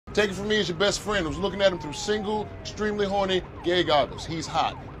Take it from me as your best friend who's looking at him through single, extremely horny, gay goggles. He's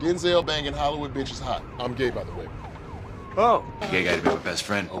hot. Denzel banging Hollywood bitch is hot. I'm gay, by the way. Oh. Gay guy to be my best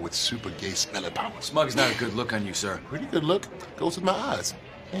friend. Oh, with super gay smelling power. Smug is not a good look on you, sir. Pretty good look. Goes with my eyes.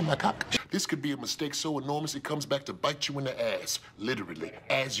 And my cock. This could be a mistake so enormous it comes back to bite you in the ass. Literally,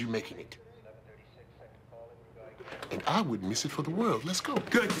 as you making it. And I wouldn't miss it for the world. Let's go.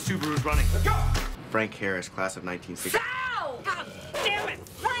 Good, the Subaru's running. Let's go! Frank Harris, class of 1960. Sal! God damn it!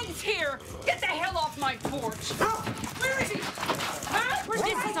 Frank's here! Get the hell off my porch! Where is he? Huh?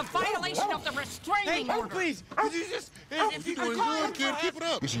 This is a violation of the restraining order. Please, could you just... if you Doing good, kid. Keep it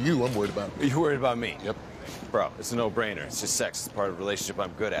up. It's you I'm worried about. You worried about me? Yep. Bro, it's a no-brainer. It's just sex. It's part of the relationship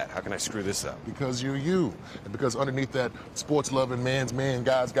I'm good at. How can I screw this up? Because you're you. And because underneath that sports-loving man's man,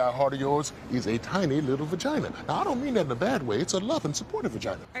 guy's guy heart of yours is a tiny little vagina. Now, I don't mean that in a bad way. It's a loving, supportive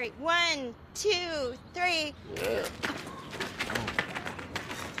vagina. All right, 1, 2, 3. Yeah.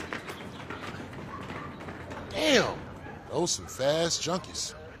 Damn. Those some fast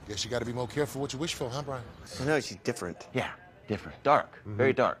junkies. Guess you gotta be more careful what you wish for, huh, Brian? I know she's different. Yeah, different. Dark.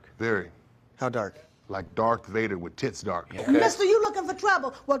 Very dark. Very. How dark? Like Darth Vader with tits dark. Yeah. Okay. Mister, you looking for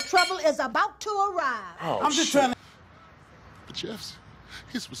trouble? Well, trouble is about to arrive. Oh, I'm just trying to... But Jeff's,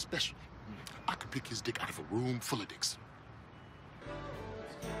 his was special. I could pick his dick out of a room full of dicks.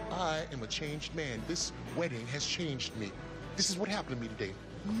 I am a changed man. This wedding has changed me. This is what happened to me today.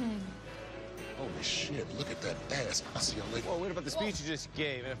 Holy shit, look at that ass. I'll see y'all later. Well, what about the speech you just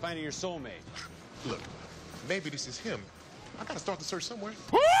gave and finding your soulmate? Look, maybe this is him. I gotta start the search somewhere.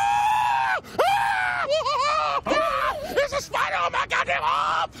 There's a spider on my goddamn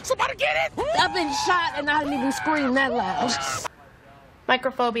arm! Somebody get it! I've been shot and I didn't even scream that loud.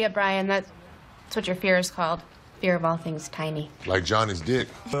 Microphobia, Brian, that's what your fear is called. Fear of all things tiny. Like Johnny's dick.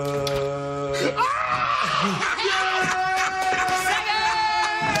 Who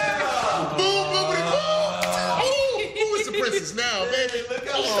is the princess now, baby? Look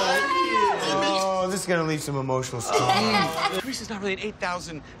how Oh, this is gonna leave some emotional scars. Teresa's not really an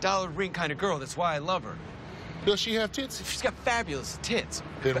 $8,000 ring kind of girl. That's why I love her. Does she have tits? She's got fabulous tits.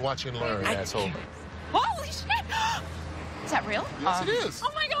 Then watch and learn, asshole. Holy shit! Is that real? Yes, it is.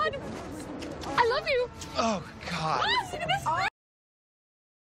 Oh my god! I love you! Oh, God. Oh, look at this!